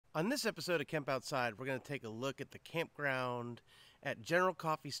On this episode of Camp Outside, we're going to take a look at the campground at General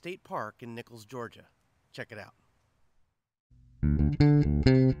Coffee State Park in Nichols, Georgia. Check it out.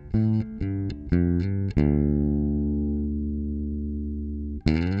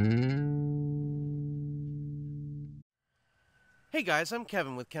 Hey guys, I'm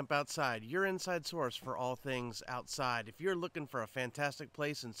Kevin with Camp Outside, your inside source for all things outside. If you're looking for a fantastic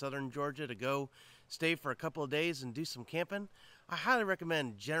place in southern Georgia to go stay for a couple of days and do some camping, I highly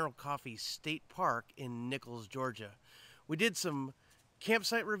recommend General Coffee State Park in Nichols, Georgia. We did some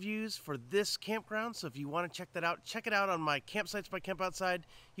campsite reviews for this campground, so if you want to check that out, check it out on my Campsites by Camp Outside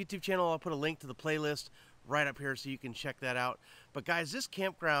YouTube channel. I'll put a link to the playlist right up here so you can check that out. But guys, this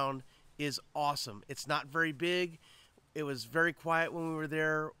campground is awesome. It's not very big. It was very quiet when we were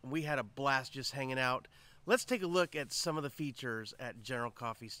there. We had a blast just hanging out. Let's take a look at some of the features at General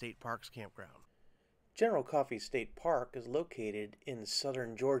Coffee State Park's campground. General Coffee State Park is located in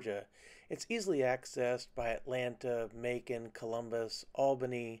southern Georgia. It's easily accessed by Atlanta, Macon, Columbus,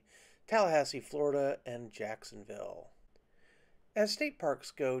 Albany, Tallahassee, Florida, and Jacksonville. As state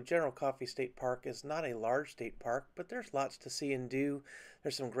parks go, General Coffee State Park is not a large state park, but there's lots to see and do.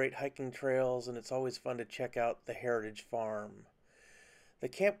 There's some great hiking trails, and it's always fun to check out the Heritage Farm. The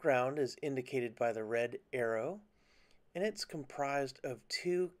campground is indicated by the red arrow, and it's comprised of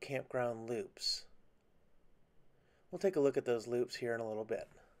 2 campground loops. We'll take a look at those loops here in a little bit.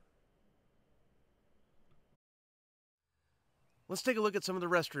 Let's take a look at some of the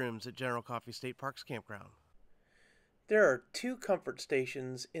restrooms at General Coffee State Park's campground. There are 2 comfort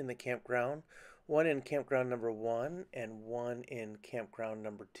stations in the campground, one in campground number 1 and one in campground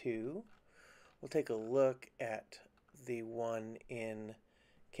number 2. We'll take a look at the one in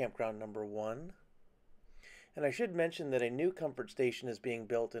campground number 1. And I should mention that a new comfort station is being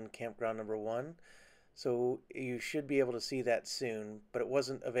built in campground number 1, so you should be able to see that soon, but it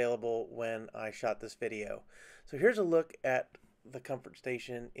wasn't available when I shot this video. So here's a look at the comfort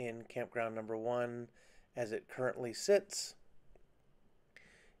station in campground number 1 as it currently sits.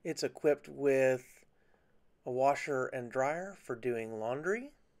 It's equipped with a washer and dryer for doing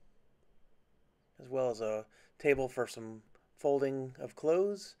laundry, as well as a table for some folding of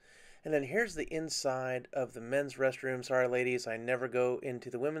clothes. And then here's the inside of the men's restroom. Sorry ladies, I never go into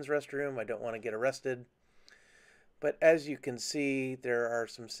the women's restroom. I don't want to get arrested. But as you can see, there are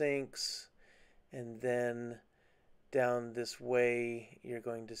some sinks, and then down this way you're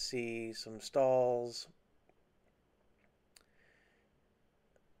going to see some stalls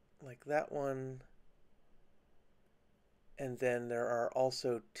like that one, and then there are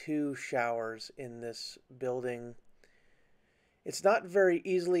also 2 showers in this building. It's not very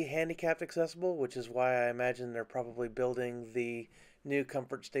easily handicapped accessible, which is why I imagine they're probably building the new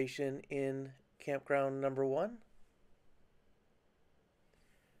comfort station in campground number 1.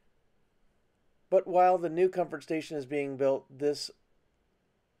 But while the new comfort station is being built, this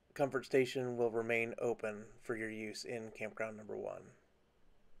comfort station will remain open for your use in campground number 1.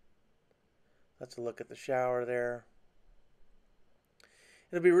 Let's look at the shower there.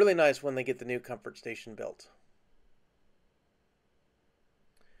 It'll be really nice when they get the new comfort station built.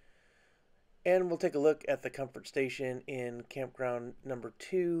 And we'll take a look at the comfort station in campground number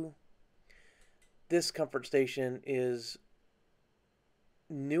 2. This comfort station is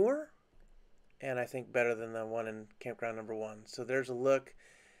newer, and I think better than the one in campground number 1. So there's a look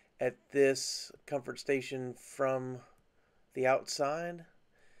at this comfort station from the outside.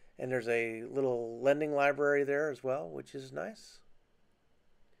 And there's a little lending library there as well, which is nice.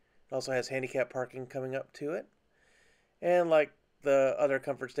 It also has handicap parking coming up to it. And like the other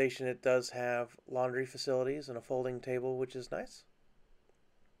comfort station, it does have laundry facilities and a folding table, which is nice.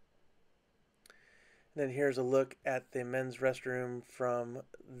 And then here's a look at the men's restroom from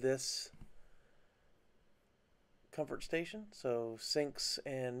this comfort station. So sinks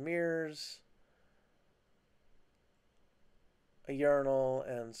and mirrors, a urinal,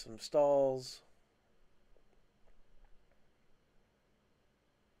 and some stalls.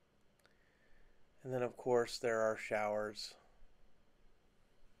 And then of course there are showers.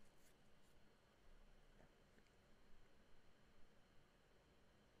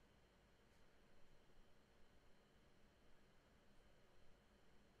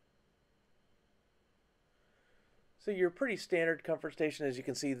 So your pretty standard comfort station. As you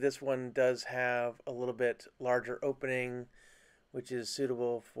can see, this one does have a little bit larger opening, which is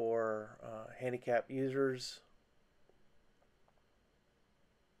suitable for handicap users.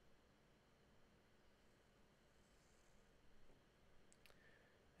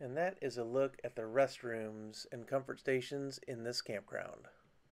 And that is a look at the restrooms and comfort stations in this campground.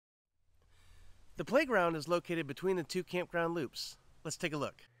 The playground is located between the 2 campground loops. Let's take a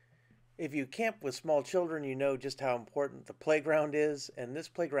look. If you camp with small children, you know just how important the playground is, and this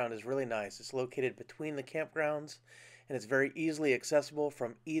playground is really nice. It's located between the campgrounds, and it's very easily accessible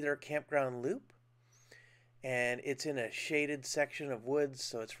from either campground loop. And it's in a shaded section of woods,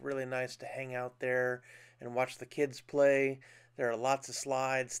 so it's really nice to hang out there and watch the kids play. There are lots of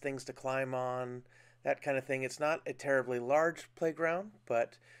slides, things to climb on, that kind of thing. It's not a terribly large playground,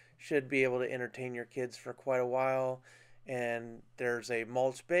 but should be able to entertain your kids for quite a while. And there's a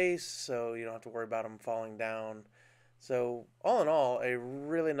mulch base, so you don't have to worry about them falling down. So, all in all, a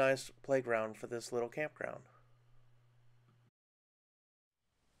really nice playground for this little campground.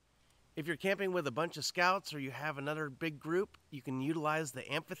 If you're camping with a bunch of scouts or you have another big group, you can utilize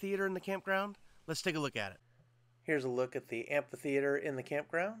the amphitheater in the campground. Let's take a look at it. Here's a look at the amphitheater in the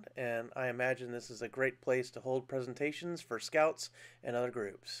campground, and I imagine this is a great place to hold presentations for scouts and other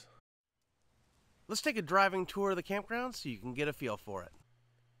groups. Let's take a driving tour of the campground so you can get a feel for it.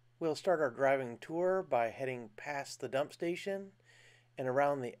 We'll start our driving tour by heading past the dump station and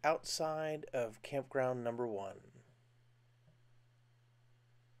around the outside of campground number 1.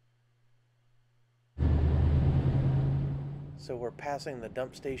 So we're passing the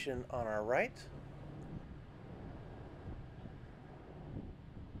dump station on our right.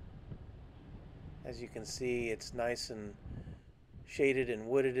 As you can see, it's nice and shaded and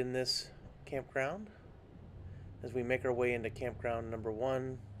wooded in this campground. As we make our way into campground number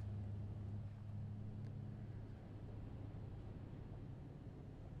 1,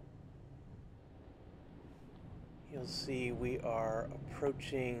 you'll see we are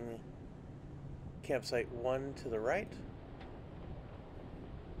approaching campsite 1 to the right.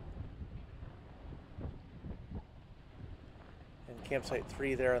 And campsite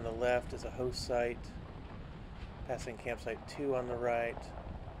 3 there on the left is a host site. Passing campsite 2 on the right.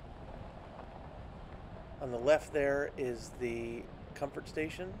 On the left there is the comfort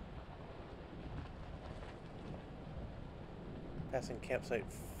station. Passing campsite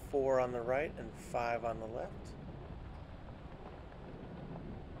 4 on the right and 5 on the left.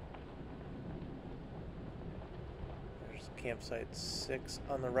 There's campsite 6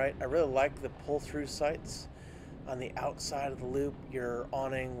 on the right. I really like the pull-through sites. On the outside of the loop, your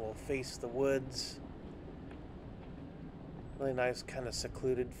awning will face the woods. Really nice, kind of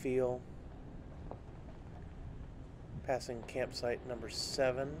secluded feel. Passing campsite number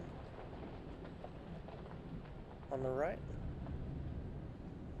 7 on the right,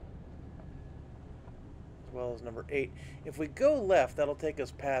 as well as number 8. If we go left, that'll take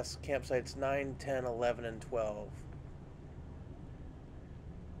us past campsites 9, 10, 11, and 12.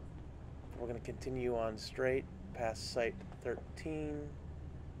 We're going to continue on straight past site 13.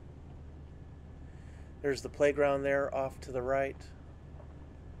 There's the playground there off to the right.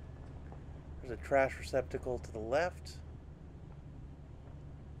 There's a trash receptacle to the left.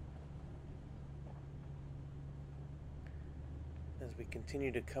 As we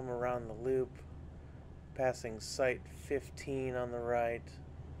continue to come around the loop, passing site 15 on the right.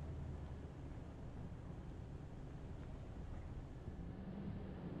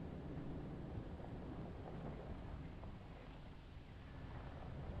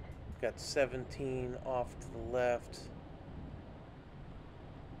 Got 17 off to the left,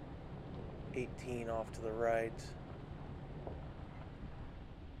 18 off to the right,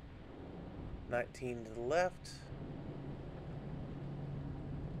 19 to the left,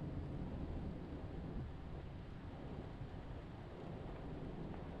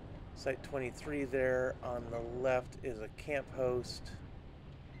 site 23 there on the left is a camp host.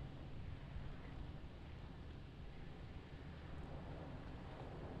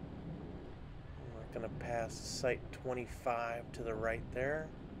 Going to pass site 25 to the right there.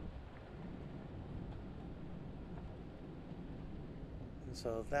 And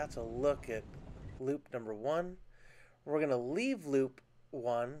so that's a look at loop number 1. We're going to leave loop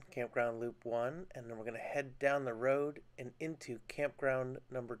 1, campground loop 1, and then we're going to head down the road and into campground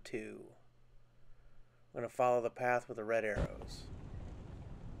number 2. We're going to follow the path with the red arrows.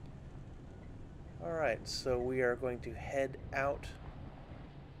 Alright, so we are going to head out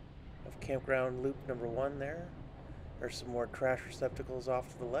of campground loop number 1 there. There's some more trash receptacles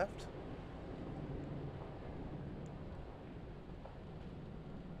off to the left.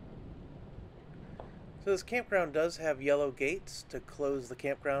 So this campground does have yellow gates to close the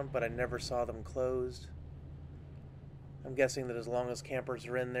campground, but I never saw them closed. I'm guessing that as long as campers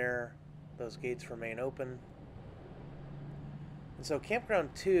are in there, those gates remain open. And so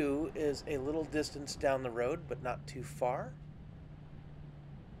campground 2 is a little distance down the road, but not too far.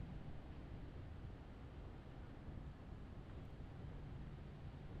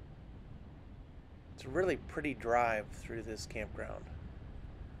 It's a really pretty drive through this campground.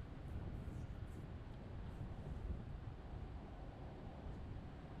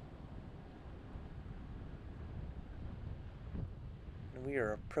 We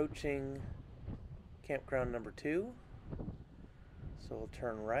are approaching campground number 2, so we'll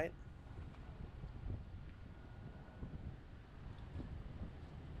turn right.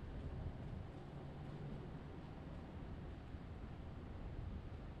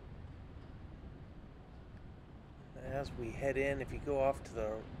 As we head in, if you go off to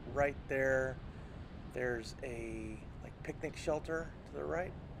the right there, there's a picnic shelter to the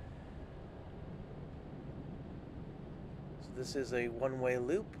right. So this is a one-way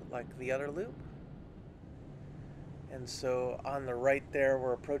loop like the other loop. And so on the right there,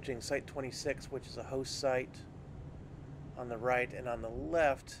 we're approaching Site 26, which is a host site on the right, and on the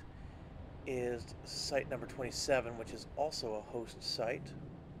left is site number 27, which is also a host site.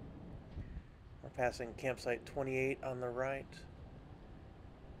 We're passing campsite 28 on the right,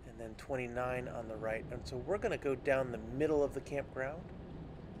 and then 29 on the right. And so we're going to go down the middle of the campground.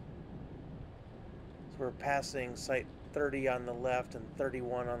 So we're passing site 30 on the left and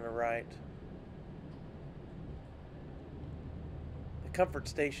 31 on the right. The comfort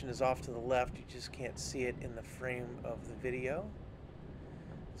station is off to the left. You just can't see it in the frame of the video.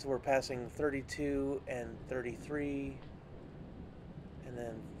 So we're passing 32 and 33, and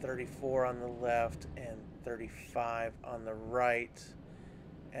then 34 on the left and 35 on the right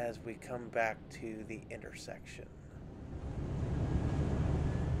as we come back to the intersection.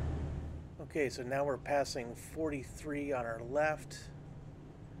 Okay, so now we're passing 43 on our left.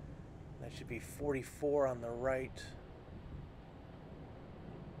 That should be 44 on the right.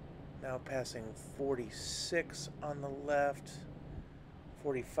 Now passing 46 on the left,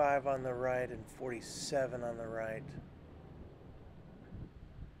 45 on the right, and 47 on the right.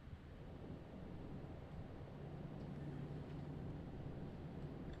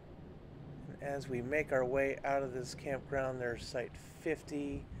 And as we make our way out of this campground, there's site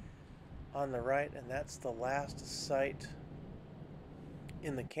 50 on the right, and that's the last site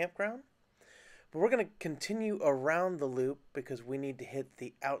in the campground. But we're going to continue around the loop because we need to hit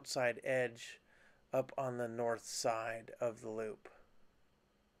the outside edge up on the north side of the loop.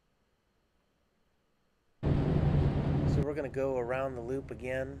 So we're going to go around the loop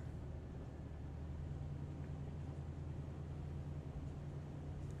again.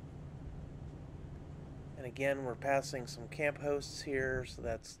 And again, we're passing some camp hosts here, so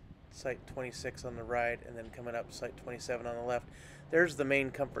that's site 26 on the right, and then coming up site 27 on the left. There's the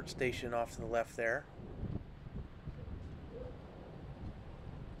main comfort station off to the left there.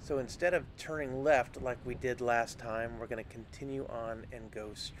 So instead of turning left like we did last time, we're going to continue on and go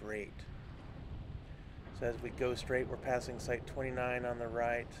straight. So as we go straight, we're passing site 29 on the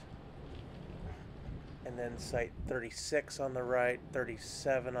right, and then site 36 on the right,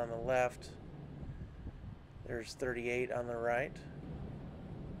 37 on the left. There's 38 on the right.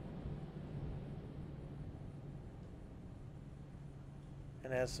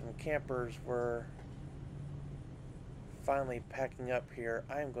 And as some campers were finally packing up here,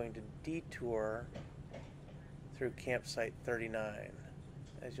 I am going to detour through campsite 39,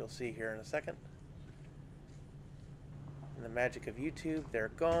 as you'll see here in a second. And the magic of YouTube,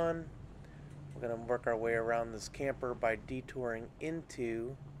 they're gone. We're going to work our way around this camper by detouring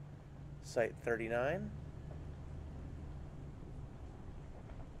into site 39.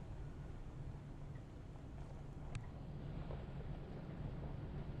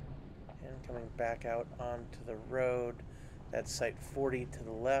 Coming back out onto the road, that's site 40 to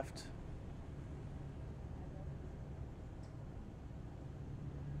the left.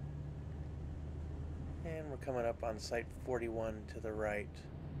 And we're coming up on site 41 to the right.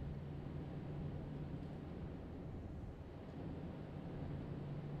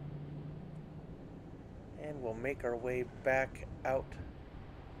 And we'll make our way back out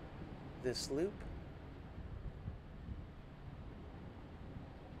this loop.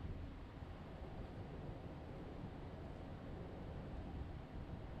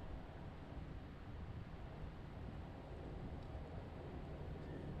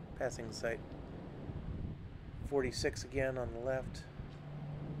 Passing site 46 again on the left.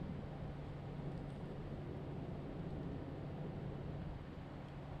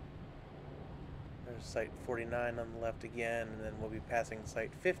 There's site 49 on the left again, and then we'll be passing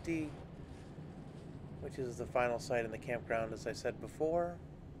site 50, which is the final site in the campground, as I said before.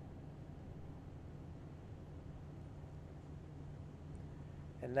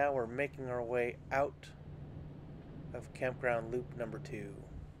 And now we're making our way out of campground loop number 2.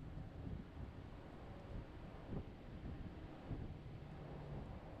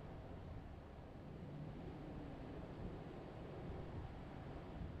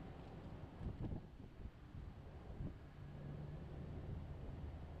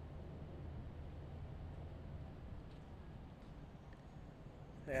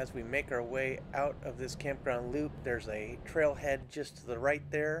 As we make our way out of this campground loop, there's a trailhead just to the right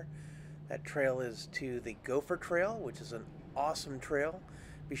there. That trail is to the Gopher Trail, which is an awesome trail.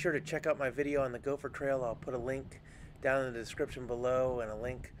 Be sure to check out my video on the Gopher Trail. I'll put a link down in the description below and a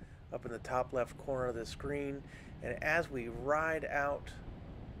link up in the top left corner of the screen. And as we ride out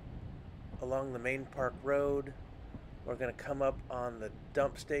along the main park road, we're going to come up on the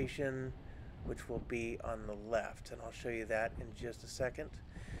dump station, which will be on the left, and I'll show you that in just a second.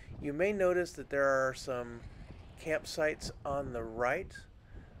 You may notice that there are some campsites on the right.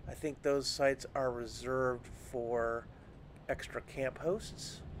 I think those sites are reserved for extra camp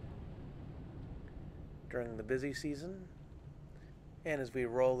hosts during the busy season. And as we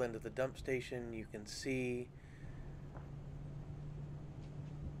roll into the dump station, you can see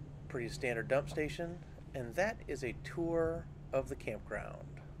pretty standard dump station, and that is a tour of the campground.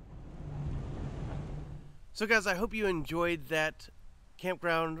 So guys, I hope you enjoyed that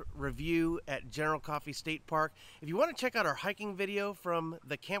campground review at General Coffee State Park. If you want to check out our hiking video from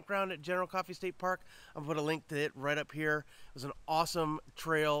the campground at General Coffee State Park, I'll put a link to it right up here. It was an awesome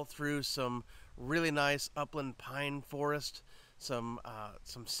trail through some really nice upland pine forest, some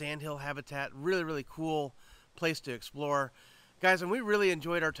sandhill habitat, really cool place to explore. Guys, and we really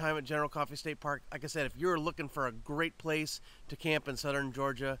enjoyed our time at General Coffee State Park. Like I said, if you're looking for a great place to camp in southern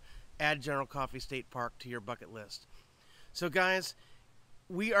Georgia, add General Coffee State Park to your bucket list. So guys,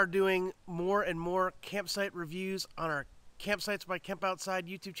 we are doing more and more campsite reviews on our Campsites by Camp Outside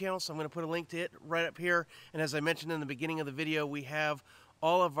YouTube channel, so I'm going to put a link to it right up here. And as I mentioned in the beginning of the video, we have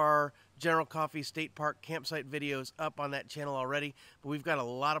all of our General Coffee State Park campsite videos up on that channel already. But we've got a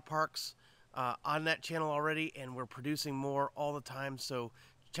lot of parks on that channel already, and we're producing more all the time, so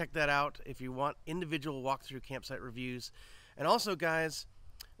check that out if you want individual walkthrough campsite reviews. And also guys,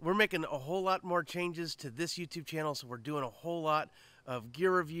 we're making a whole lot more changes to this YouTube channel, so we're doing a whole lot of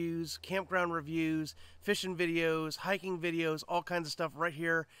gear reviews, campground reviews, fishing videos, hiking videos, all kinds of stuff right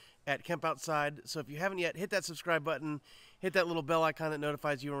here at Camp Outside. So if you haven't yet, hit that subscribe button, hit that little bell icon that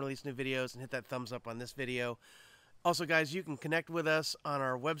notifies you when we release new videos, and hit that thumbs up on this video. Also guys, you can connect with us on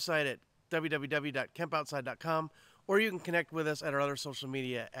our website at www.campoutside.com, or you can connect with us at our other social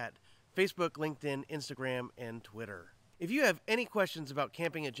media at Facebook, LinkedIn, Instagram, and Twitter. If you have any questions about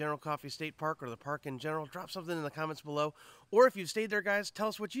camping at General Coffee State Park or the park in general, drop something in the comments below. Or if you've stayed there, guys, tell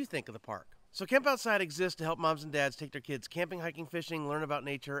us what you think of the park. So Camp Outside exists to help moms and dads take their kids camping, hiking, fishing, learn about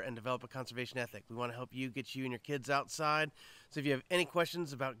nature, and develop a conservation ethic. We want to help you get you and your kids outside. So if you have any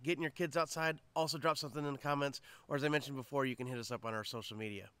questions about getting your kids outside, also drop something in the comments. Or as I mentioned before, you can hit us up on our social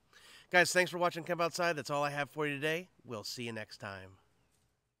media. Guys, thanks for watching Camp Outside. That's all I have for you today. We'll see you next time.